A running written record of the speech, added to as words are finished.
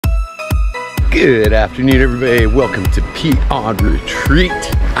Good afternoon, everybody. Welcome to Pete on Retreat.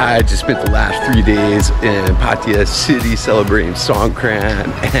 I just spent the last 3 days in Pattaya City celebrating Songkran,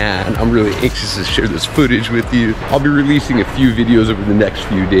 and I'm really anxious to share this footage with you. I'll be releasing a few videos over the next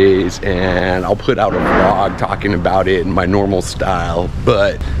few days, and I'll put out a vlog talking about it in my normal style.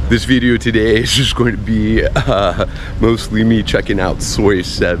 But this video today is just going to be mostly me checking out Soi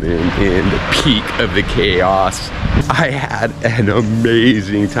 7 in the peak of the chaos. I had an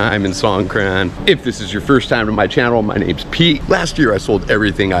amazing time in Songkran. If this is your first time to my channel, my name's Pete. Last year I sold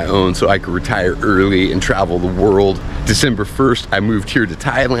everything I owned so I could retire early and travel the world. December 1st, I moved here to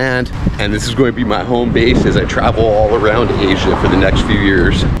Thailand, and this is going to be my home base as I travel all around Asia for the next few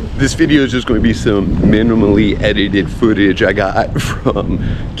years. This video is just going to be some minimally edited footage I got from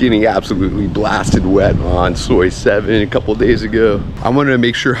getting absolutely blasted wet on Soi 7 a couple days ago. I wanted to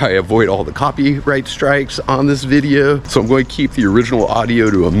make sure I avoid all the copyright strikes on this video, so I'm going to keep the original audio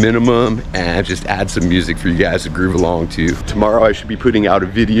to a minimum and just add some music for you guys to groove along to. Tomorrow I should be putting out a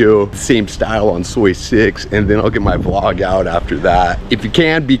video, same style on Soi 6, and then I'll get my vlog out after that. If you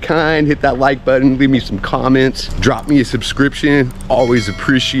can, be kind, hit that like button, leave me some comments, drop me a subscription, always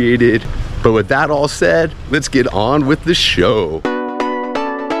appreciate it. But with that all said, let's get on with the show.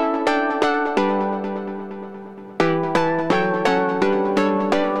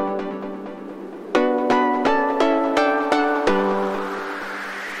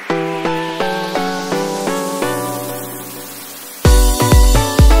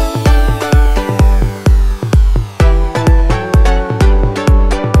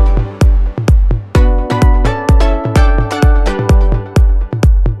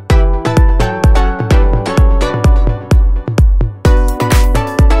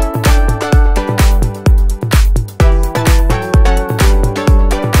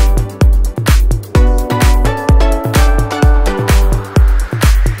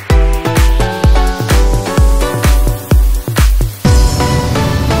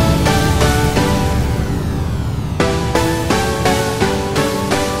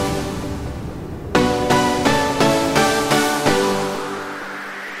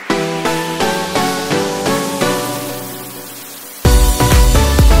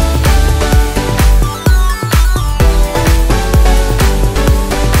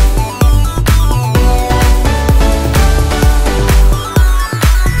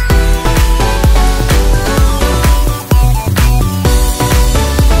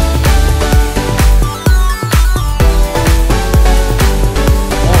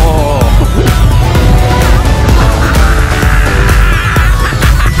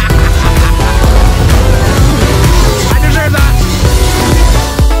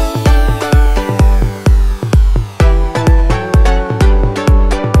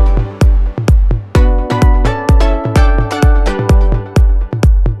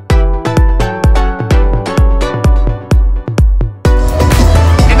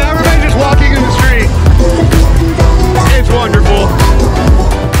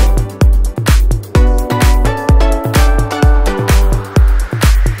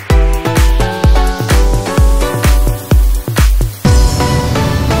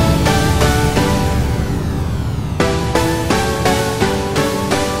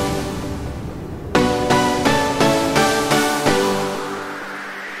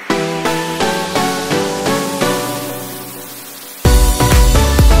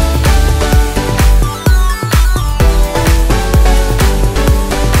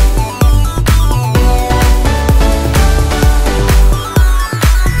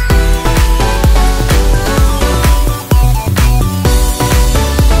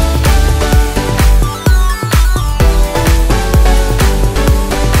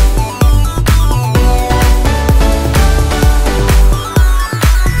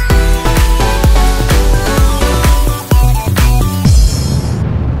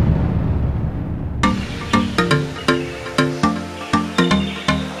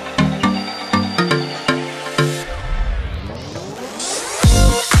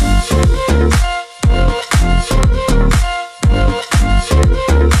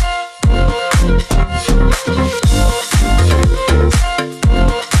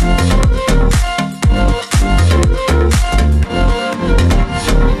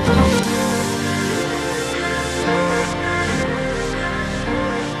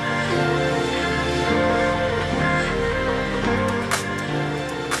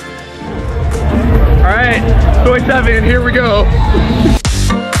 Soi 7, here we go.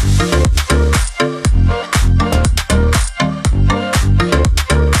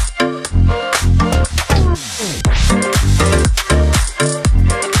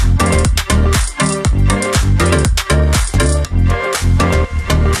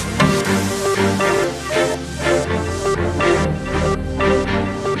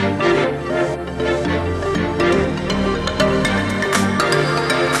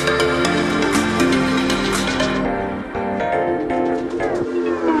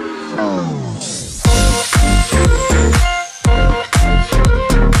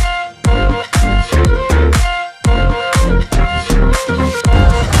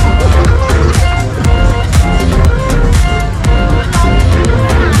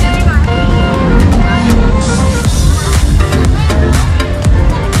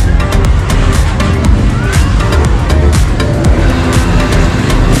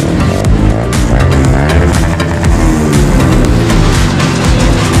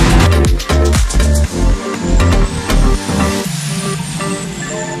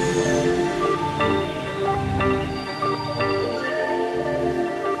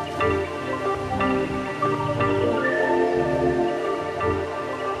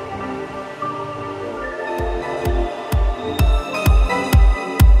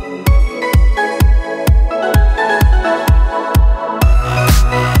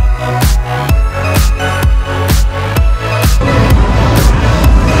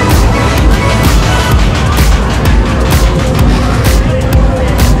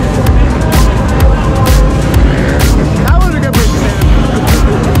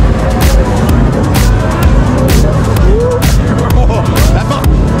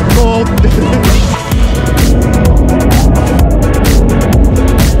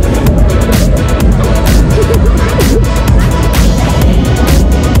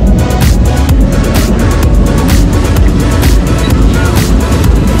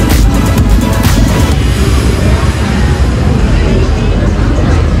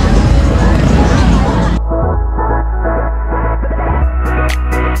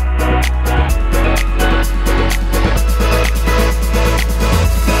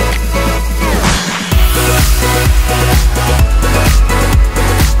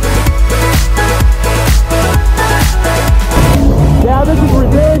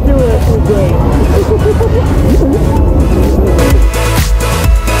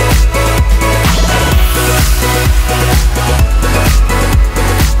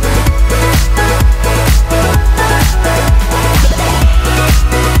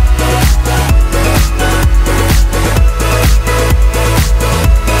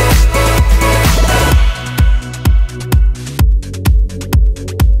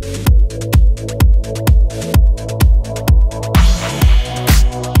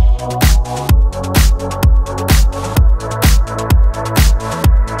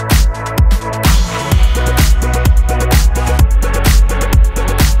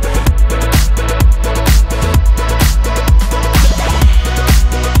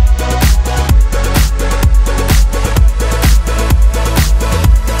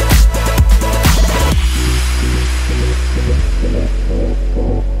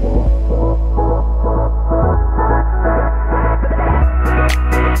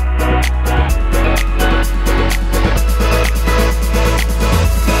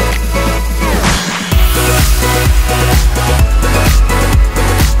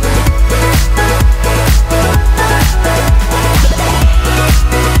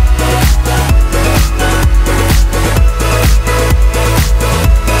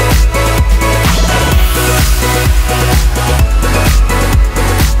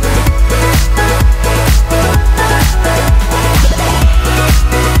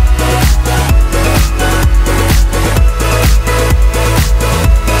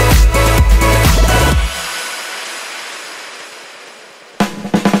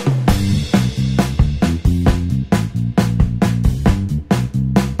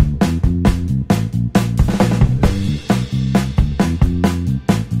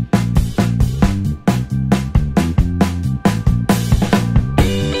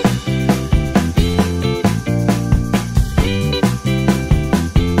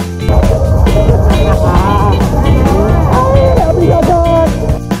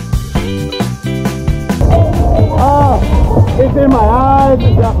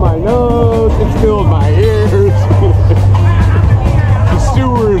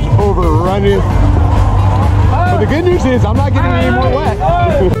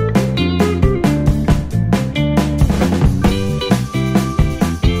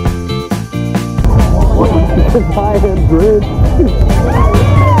 Songkran Bridge.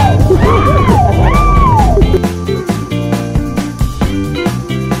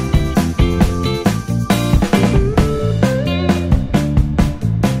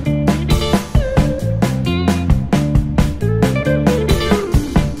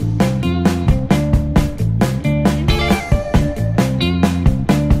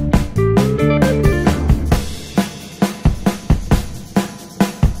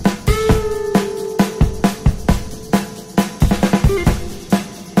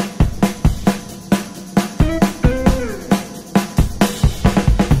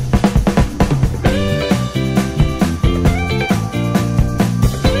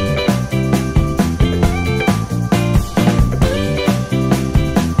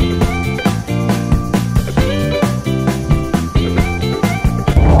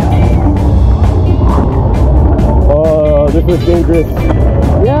 This is dangerous.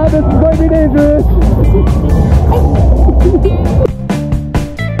 Yeah, this is going to be dangerous.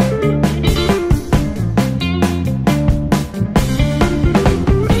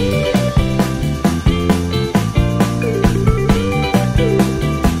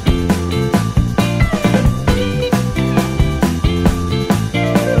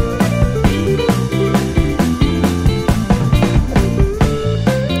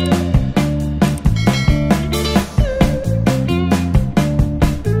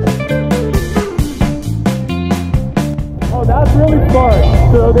 That's really smart.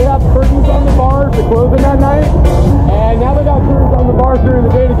 So they have curtains on the bars to close them at night, and now they got curtains on the bars during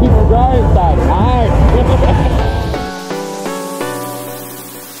the day to keep them dry inside. Nice.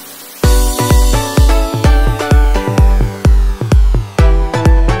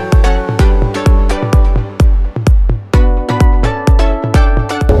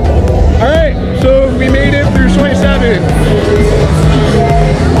 All right, so we made it through 27.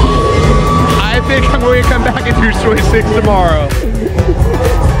 I think I'm going to come back and do 26 tomorrow.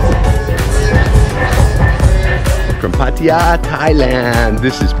 From Pattaya, Thailand,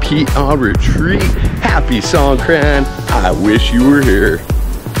 this is Pete on retreat. Happy Songkran. I wish you were here.